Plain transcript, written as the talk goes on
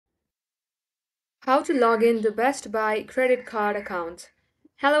How to log in to Best Buy credit card account.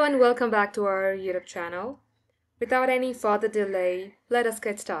 Hello and welcome back to our YouTube channel. Without any further delay, let us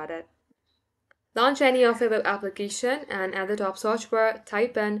get started. Launch any of your web application and at the top search bar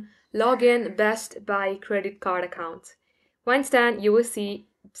type in login Best Buy credit card account. Once done, you will see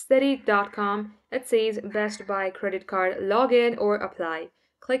Citi.com. It says Best Buy credit card login or apply.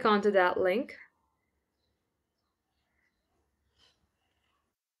 Click onto that link.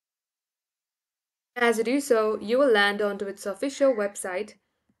 As you do so, you will land onto its official website.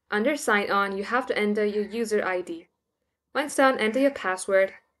 Under Sign On, you have to enter your user ID. Once done, enter your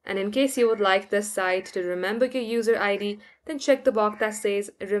password, and in case you would like this site to remember your user ID, then check the box that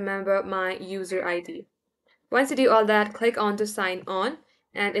says Remember My User ID. Once you do all that, click on to Sign On,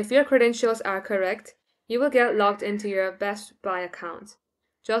 and if your credentials are correct, you will get logged into your Best Buy account.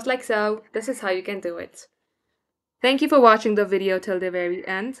 Just like so, this is how you can do it. Thank you for watching the video till the very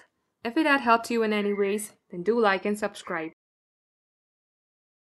end. If it had helped you in any ways, then do like and subscribe.